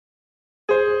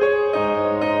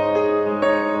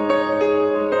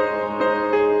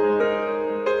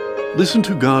Listen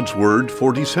to God's Word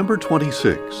for December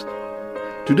 26th.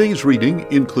 Today's reading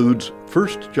includes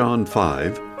 1 John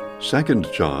 5, 2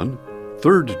 John,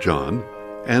 3 John,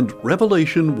 and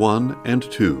Revelation 1 and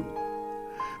 2.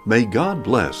 May God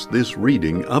bless this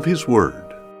reading of His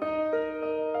Word.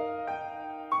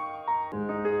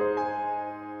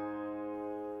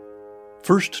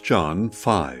 First John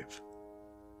 5.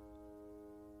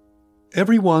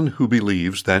 Everyone who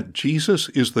believes that Jesus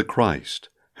is the Christ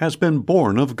has been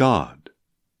born of God,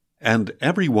 and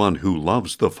everyone who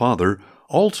loves the Father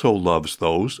also loves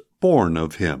those born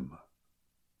of Him.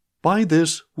 By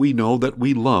this we know that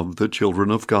we love the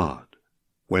children of God,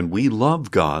 when we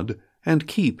love God and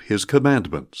keep His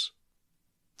commandments.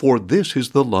 For this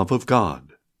is the love of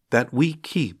God, that we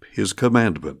keep His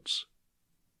commandments.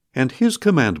 And His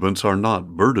commandments are not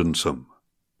burdensome,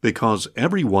 because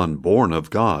everyone born of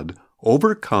God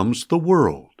overcomes the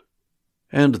world.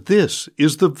 And this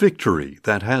is the victory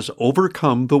that has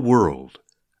overcome the world,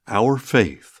 our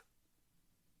faith.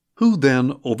 Who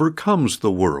then overcomes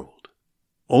the world?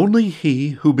 Only he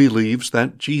who believes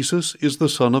that Jesus is the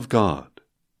Son of God.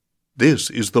 This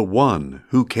is the one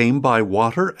who came by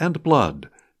water and blood,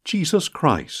 Jesus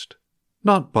Christ,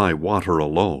 not by water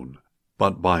alone,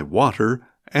 but by water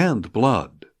and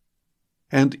blood.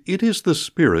 And it is the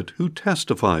Spirit who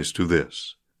testifies to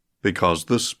this, because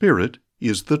the Spirit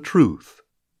is the truth.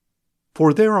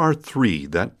 For there are three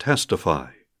that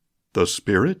testify, the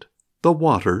Spirit, the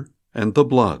water, and the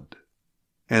blood.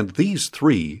 And these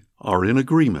three are in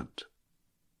agreement.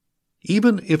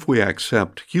 Even if we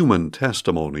accept human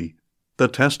testimony, the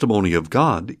testimony of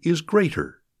God is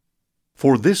greater.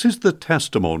 For this is the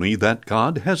testimony that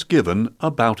God has given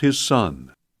about His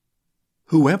Son.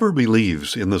 Whoever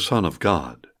believes in the Son of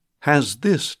God has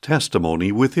this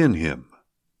testimony within him.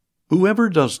 Whoever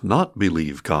does not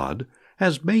believe God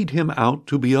has made him out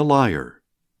to be a liar,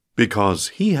 because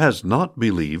he has not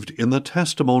believed in the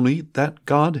testimony that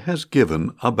God has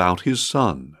given about His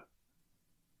Son.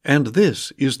 And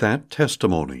this is that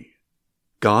testimony: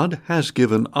 God has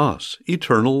given us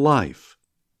eternal life,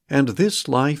 and this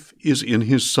life is in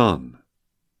His Son.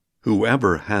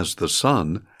 Whoever has the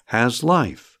Son has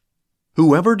life.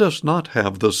 Whoever does not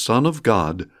have the Son of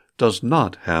God does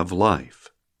not have life.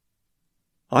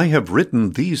 I have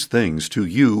written these things to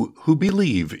you who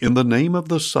believe in the name of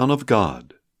the Son of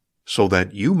God, so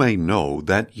that you may know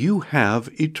that you have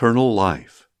eternal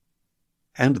life.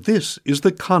 And this is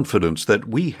the confidence that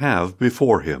we have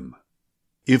before Him.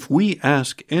 If we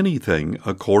ask anything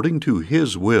according to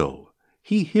His will,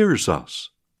 He hears us.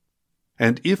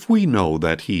 And if we know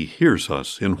that He hears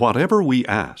us in whatever we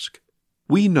ask,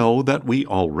 we know that we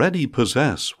already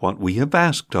possess what we have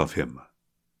asked of Him.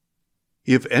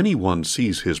 If anyone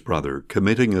sees his brother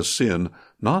committing a sin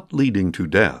not leading to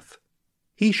death,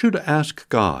 he should ask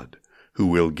God, who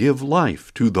will give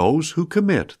life to those who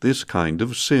commit this kind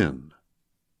of sin.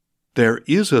 There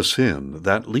is a sin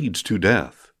that leads to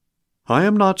death. I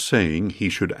am not saying he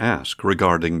should ask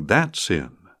regarding that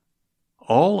sin.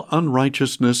 All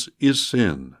unrighteousness is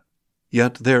sin,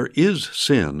 yet there is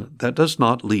sin that does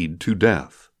not lead to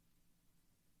death.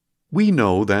 We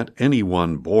know that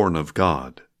anyone born of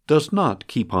God does not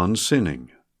keep on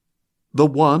sinning. The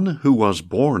one who was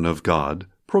born of God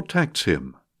protects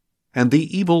him, and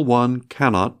the evil one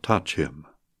cannot touch him.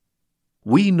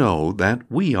 We know that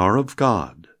we are of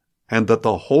God, and that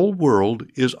the whole world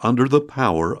is under the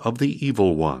power of the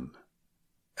evil one.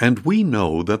 And we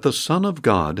know that the Son of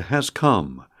God has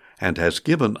come, and has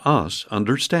given us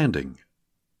understanding,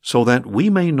 so that we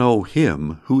may know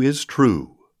Him who is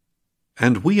true.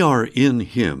 And we are in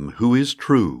Him who is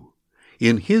true,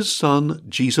 in His Son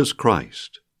Jesus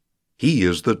Christ. He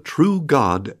is the true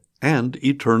God and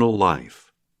eternal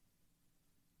life.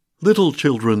 Little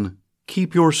children,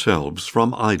 keep yourselves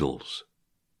from idols.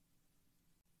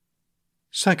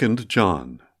 2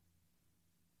 John.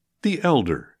 The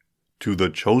elder, to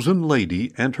the chosen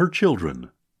lady and her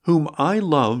children, whom I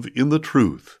love in the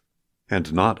truth,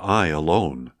 and not I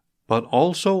alone, but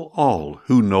also all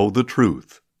who know the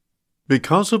truth,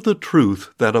 because of the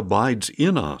truth that abides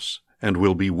in us and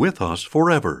will be with us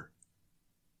forever.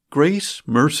 Grace,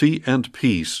 mercy, and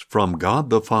peace from God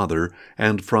the Father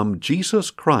and from Jesus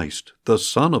Christ, the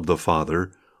Son of the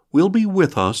Father, will be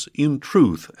with us in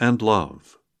truth and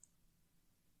love.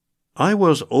 I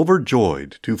was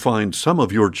overjoyed to find some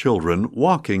of your children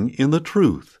walking in the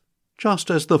truth, just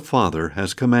as the Father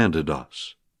has commanded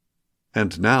us.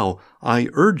 And now I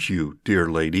urge you, dear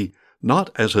lady, not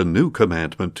as a new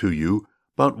commandment to you,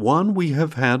 but one we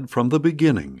have had from the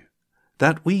beginning,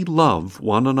 that we love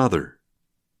one another.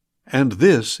 And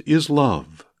this is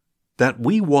love, that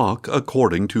we walk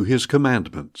according to His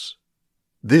commandments.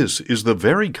 This is the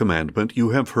very commandment you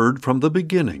have heard from the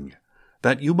beginning,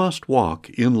 that you must walk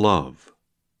in love.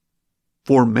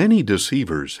 For many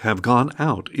deceivers have gone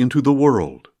out into the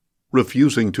world,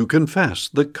 refusing to confess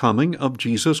the coming of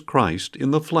Jesus Christ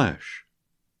in the flesh.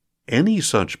 Any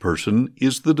such person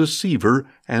is the deceiver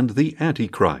and the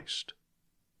Antichrist.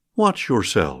 Watch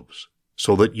yourselves,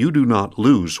 so that you do not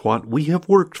lose what we have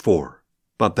worked for,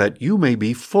 but that you may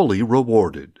be fully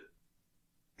rewarded.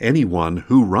 Anyone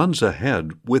who runs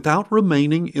ahead without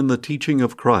remaining in the teaching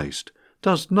of Christ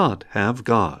does not have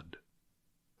God.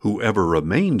 Whoever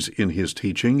remains in his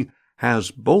teaching has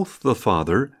both the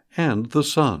Father and the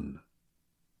Son.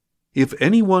 If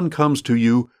anyone comes to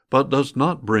you but does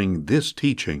not bring this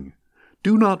teaching,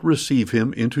 do not receive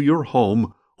him into your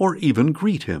home or even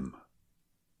greet him.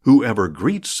 Whoever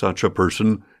greets such a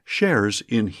person shares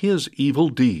in his evil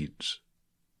deeds.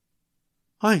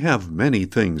 I have many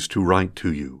things to write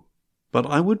to you, but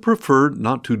I would prefer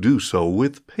not to do so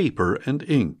with paper and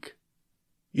ink.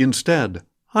 Instead,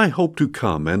 I hope to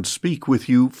come and speak with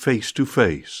you face to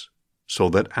face, so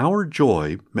that our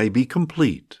joy may be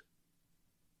complete.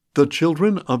 The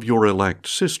children of your elect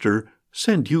sister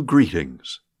send you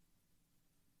greetings.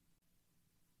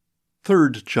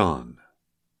 3 John.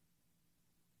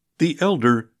 The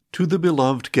elder to the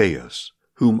beloved Gaius,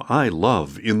 whom I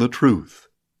love in the truth.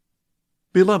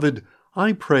 Beloved,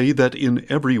 I pray that in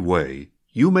every way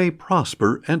you may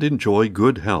prosper and enjoy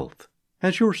good health,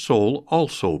 as your soul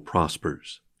also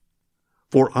prospers.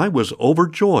 For I was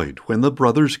overjoyed when the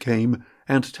brothers came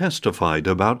and testified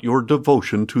about your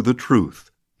devotion to the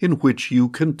truth, in which you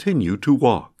continue to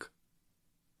walk.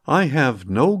 I have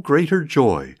no greater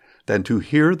joy than to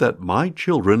hear that my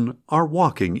children are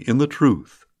walking in the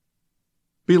truth.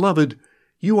 Beloved,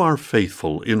 you are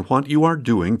faithful in what you are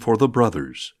doing for the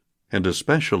brothers, and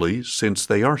especially since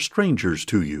they are strangers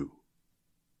to you.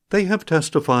 They have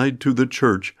testified to the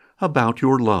church about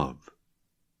your love.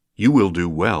 You will do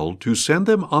well to send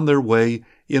them on their way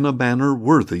in a manner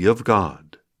worthy of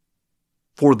God.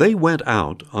 For they went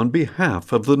out on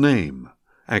behalf of the name,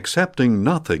 accepting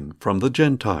nothing from the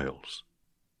Gentiles.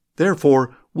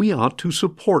 Therefore, we ought to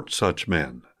support such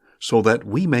men, so that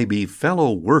we may be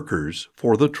fellow workers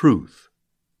for the truth.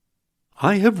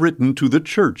 I have written to the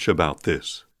church about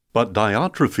this, but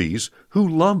Diotrephes, who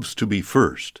loves to be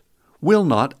first, will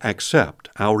not accept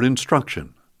our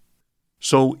instruction.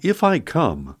 So if I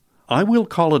come, I will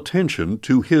call attention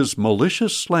to his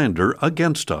malicious slander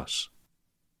against us.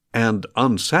 And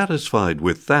unsatisfied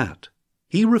with that,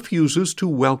 he refuses to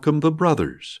welcome the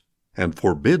brothers, and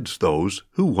forbids those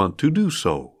who want to do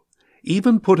so,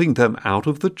 even putting them out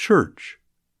of the church.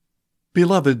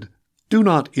 Beloved, do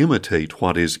not imitate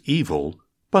what is evil,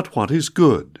 but what is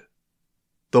good.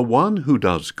 The one who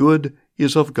does good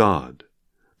is of God.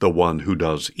 The one who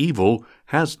does evil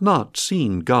has not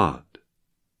seen God.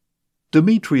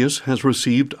 Demetrius has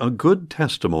received a good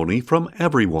testimony from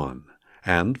everyone,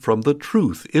 and from the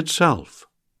truth itself.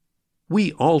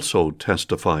 We also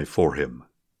testify for him,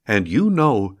 and you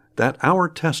know that our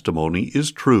testimony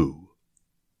is true.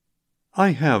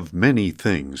 I have many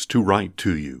things to write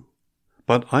to you,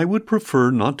 but I would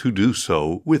prefer not to do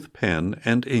so with pen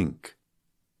and ink.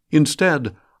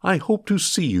 Instead, I hope to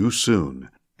see you soon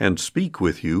and speak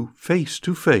with you face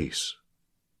to face.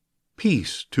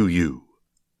 Peace to you.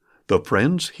 The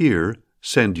friends here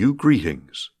send you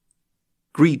greetings.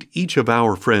 Greet each of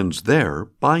our friends there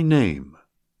by name.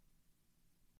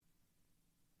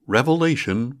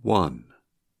 Revelation 1.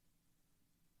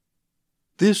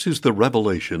 This is the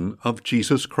revelation of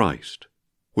Jesus Christ,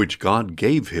 which God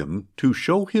gave him to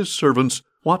show his servants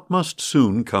what must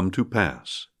soon come to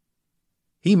pass.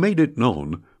 He made it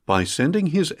known by sending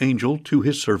his angel to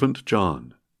his servant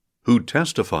John, who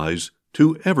testifies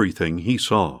to everything he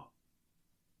saw.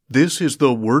 This is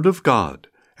the word of God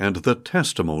and the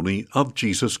testimony of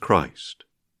Jesus Christ.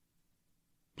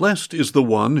 Blessed is the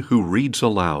one who reads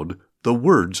aloud the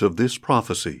words of this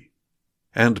prophecy,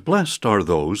 and blessed are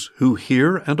those who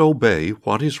hear and obey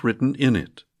what is written in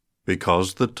it,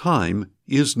 because the time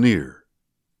is near.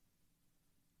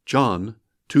 John,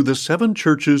 to the 7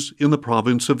 churches in the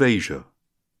province of Asia.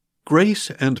 Grace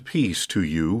and peace to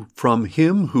you from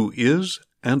him who is,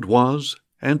 and was,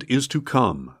 and is to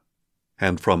come,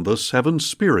 and from the 7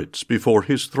 spirits before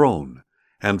his throne,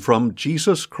 and from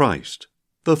Jesus Christ,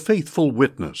 the faithful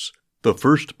witness, the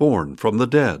firstborn from the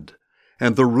dead,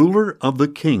 and the ruler of the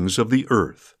kings of the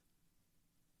earth.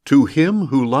 To him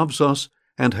who loves us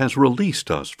and has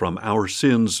released us from our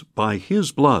sins by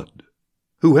his blood,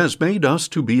 who has made us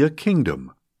to be a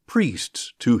kingdom,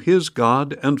 priests to his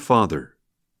God and Father.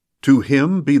 To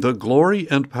him be the glory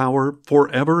and power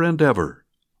forever and ever.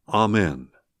 Amen.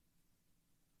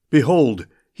 Behold,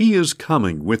 he is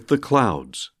coming with the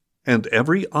clouds, and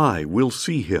every eye will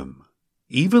see him,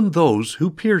 even those who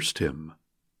pierced him.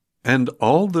 And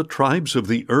all the tribes of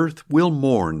the earth will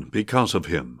mourn because of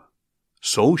him.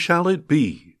 So shall it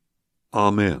be.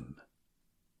 Amen.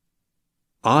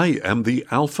 I am the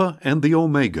Alpha and the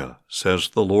Omega, says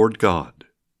the Lord God,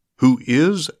 who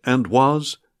is and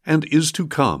was and is to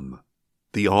come,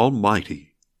 the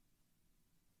Almighty.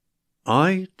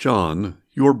 I, John,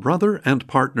 your brother and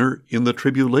partner in the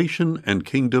tribulation and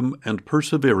kingdom and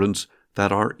perseverance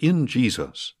that are in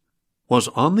Jesus, was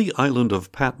on the island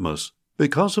of Patmos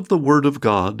because of the word of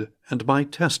God and my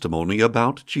testimony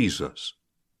about Jesus.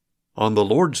 On the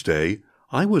Lord's day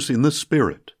I was in the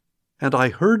Spirit, and I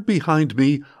heard behind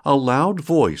me a loud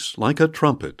voice like a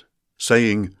trumpet,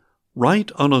 saying,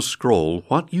 Write on a scroll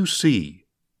what you see,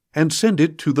 and send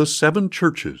it to the 7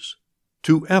 churches,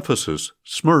 to Ephesus,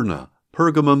 Smyrna,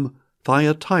 Pergamum,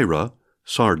 Thyatira,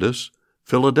 Sardis,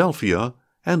 Philadelphia,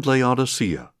 and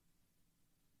Laodicea.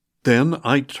 Then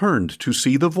I turned to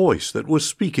see the voice that was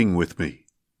speaking with me.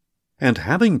 And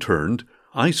having turned,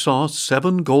 I saw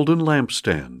 7 golden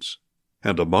lampstands,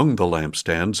 and among the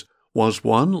lampstands was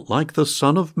one like the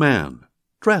Son of Man,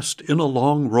 dressed in a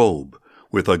long robe,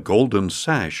 with a golden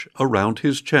sash around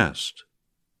his chest.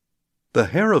 The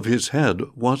hair of his head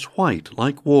was white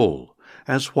like wool,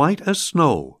 as white as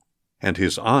snow, and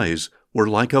his eyes were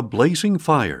like a blazing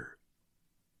fire.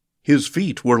 His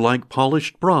feet were like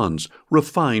polished bronze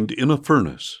refined in a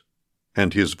furnace,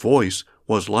 and his voice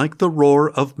was like the roar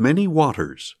of many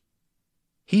waters.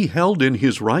 He held in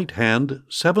his right hand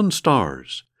 7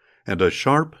 stars, and a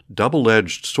sharp,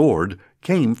 double-edged sword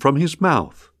came from his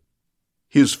mouth.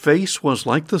 His face was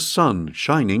like the sun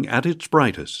shining at its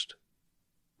brightest.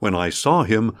 When I saw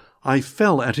him, I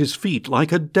fell at his feet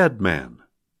like a dead man.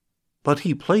 But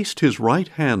he placed his right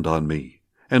hand on me,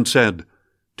 and said,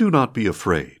 Do not be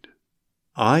afraid.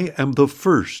 I am the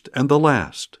first and the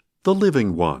last, the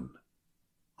living one.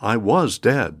 I was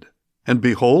dead, and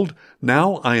behold,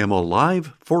 now I am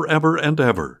alive forever and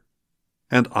ever,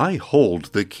 and I hold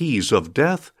the keys of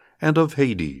death and of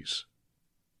Hades.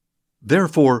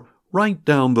 Therefore write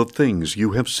down the things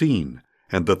you have seen,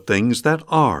 and the things that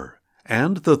are,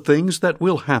 and the things that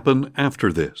will happen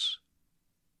after this.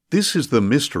 This is the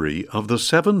mystery of the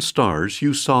 7 stars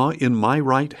you saw in my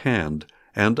right hand,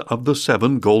 and of the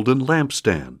 7 golden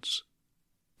lampstands.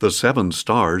 The 7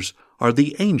 stars are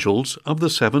the angels of the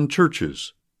 7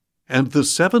 churches, and the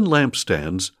 7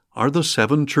 lampstands are the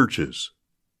 7 churches.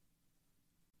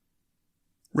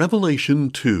 Revelation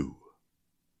 2.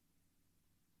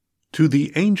 To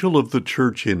the angel of the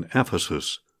church in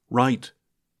Ephesus write,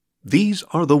 These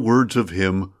are the words of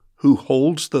him who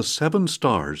holds the 7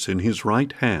 stars in his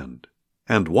right hand,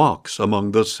 and walks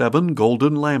among the 7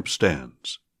 golden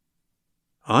lampstands.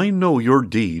 I know your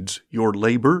deeds, your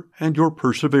labor, and your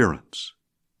perseverance.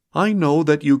 I know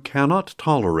that you cannot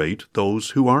tolerate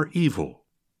those who are evil,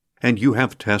 and you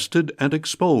have tested and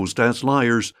exposed as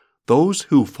liars those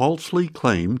who falsely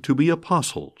claim to be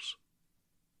apostles.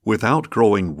 Without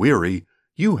growing weary,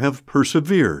 you have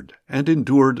persevered and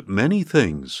endured many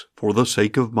things for the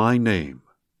sake of my name.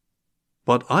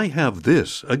 But I have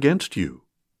this against you.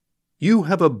 You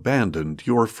have abandoned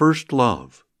your first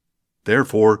love.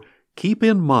 Therefore, keep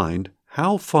in mind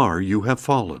how far you have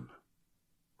fallen.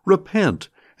 Repent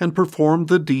and perform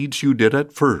the deeds you did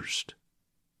at first.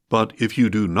 But if you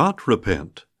do not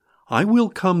repent, I will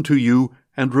come to you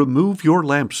and remove your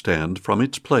lampstand from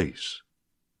its place.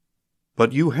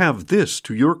 But you have this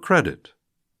to your credit.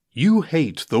 You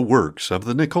hate the works of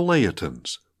the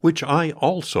Nicolaitans, which I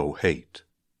also hate.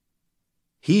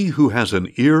 He who has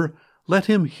an ear, let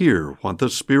him hear what the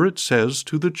Spirit says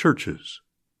to the churches.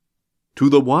 To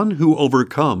the one who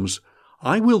overcomes,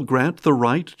 I will grant the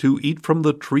right to eat from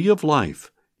the tree of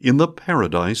life in the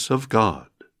paradise of God.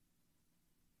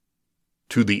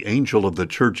 To the angel of the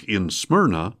church in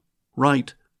Smyrna,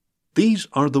 write, These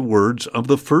are the words of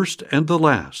the first and the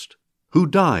last, who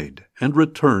died and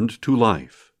returned to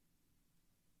life.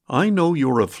 I know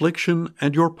your affliction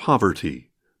and your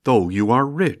poverty, though you are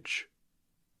rich.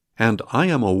 And I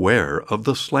am aware of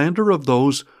the slander of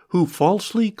those who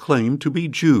falsely claim to be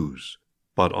Jews,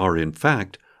 but are in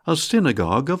fact a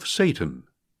synagogue of Satan.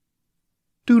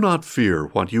 Do not fear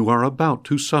what you are about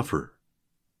to suffer.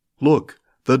 Look,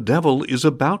 the devil is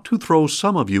about to throw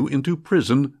some of you into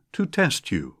prison to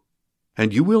test you,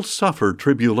 and you will suffer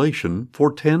tribulation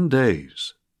for 10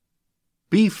 days.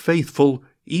 Be faithful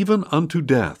even unto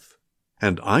death,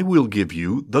 and I will give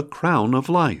you the crown of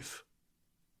life.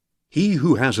 He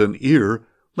who has an ear,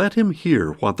 let him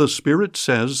hear what the Spirit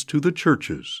says to the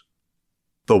churches.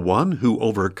 The one who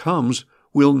overcomes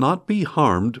will not be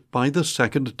harmed by the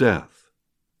second death.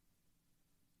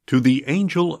 To the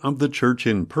angel of the church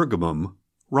in Pergamum,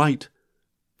 write,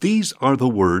 These are the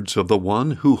words of the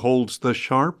one who holds the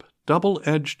sharp,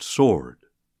 double-edged sword.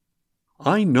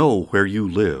 I know where you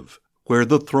live, where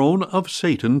the throne of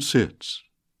Satan sits.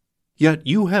 Yet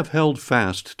you have held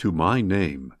fast to my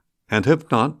name, and have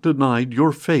not denied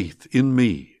your faith in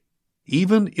me,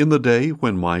 even in the day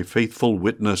when my faithful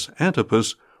witness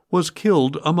Antipas was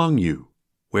killed among you,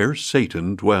 where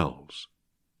Satan dwells.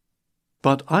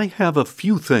 But I have a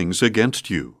few things against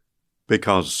you,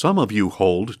 because some of you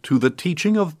hold to the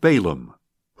teaching of Balaam,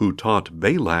 who taught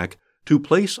Balak to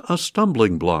place a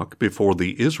stumbling block before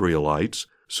the Israelites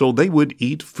so they would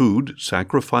eat food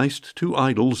sacrificed to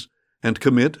idols and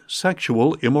commit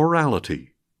sexual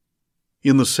immorality.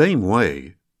 In the same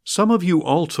way, some of you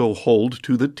also hold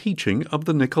to the teaching of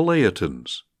the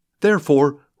Nicolaitans.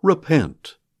 Therefore,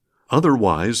 repent.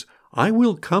 Otherwise, I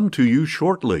will come to you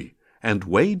shortly and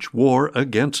wage war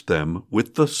against them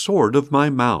with the sword of my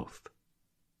mouth.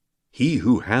 He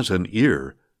who has an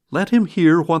ear, let him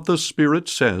hear what the Spirit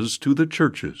says to the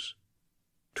churches.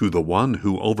 To the one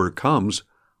who overcomes,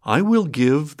 I will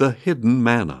give the hidden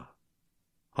manna.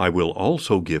 I will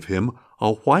also give him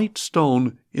a white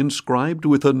stone inscribed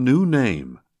with a new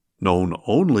name, known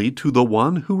only to the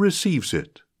one who receives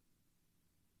it.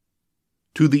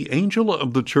 To the angel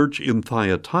of the church in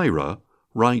Thyatira,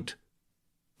 write,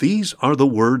 These are the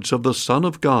words of the Son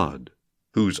of God,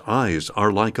 whose eyes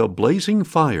are like a blazing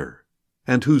fire,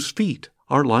 and whose feet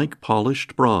are like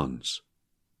polished bronze.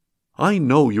 I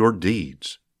know your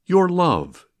deeds, your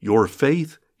love, your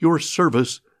faith, your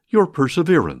service, your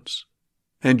perseverance,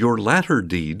 and your latter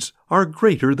deeds are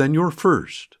greater than your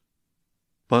first.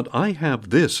 But I have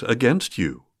this against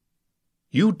you.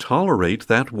 You tolerate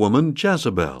that woman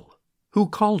Jezebel, who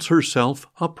calls herself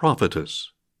a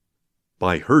prophetess.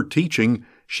 By her teaching,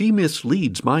 she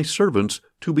misleads my servants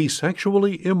to be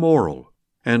sexually immoral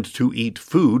and to eat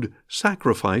food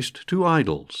sacrificed to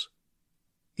idols.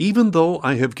 Even though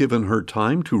I have given her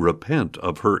time to repent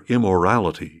of her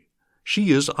immorality,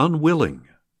 she is unwilling.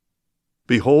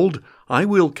 Behold, I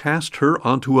will cast her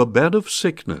onto a bed of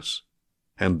sickness,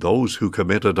 and those who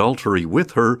commit adultery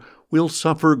with her will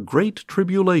suffer great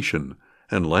tribulation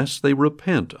unless they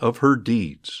repent of her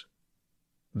deeds.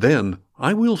 Then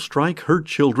I will strike her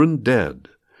children dead,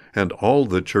 and all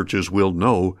the churches will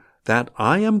know that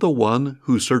I am the one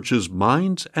who searches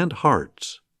minds and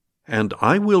hearts, and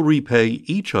I will repay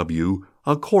each of you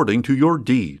according to your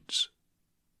deeds.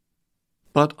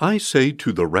 But I say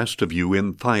to the rest of you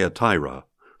in Thyatira,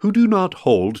 who do not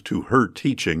hold to her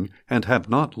teaching and have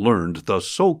not learned the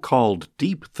so-called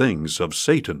deep things of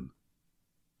Satan,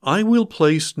 I will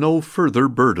place no further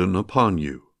burden upon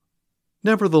you.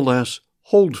 Nevertheless,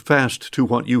 hold fast to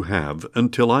what you have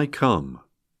until I come.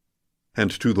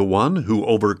 And to the one who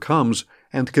overcomes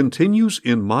and continues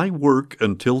in my work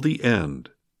until the end,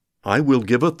 I will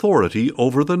give authority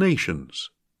over the nations.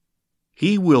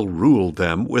 He will rule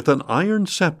them with an iron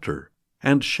scepter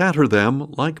and shatter them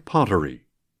like pottery,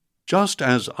 just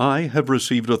as I have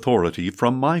received authority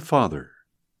from my Father.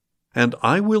 And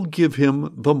I will give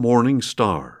him the morning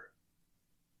star.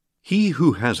 He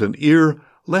who has an ear,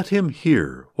 let him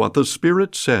hear what the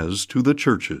Spirit says to the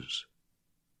churches.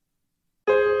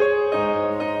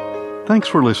 Thanks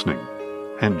for listening,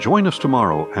 and join us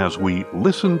tomorrow as we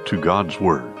listen to God's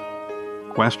Word.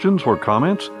 Questions or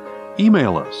comments?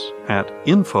 Email us at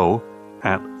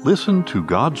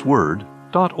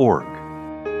info@listentogodsword.org.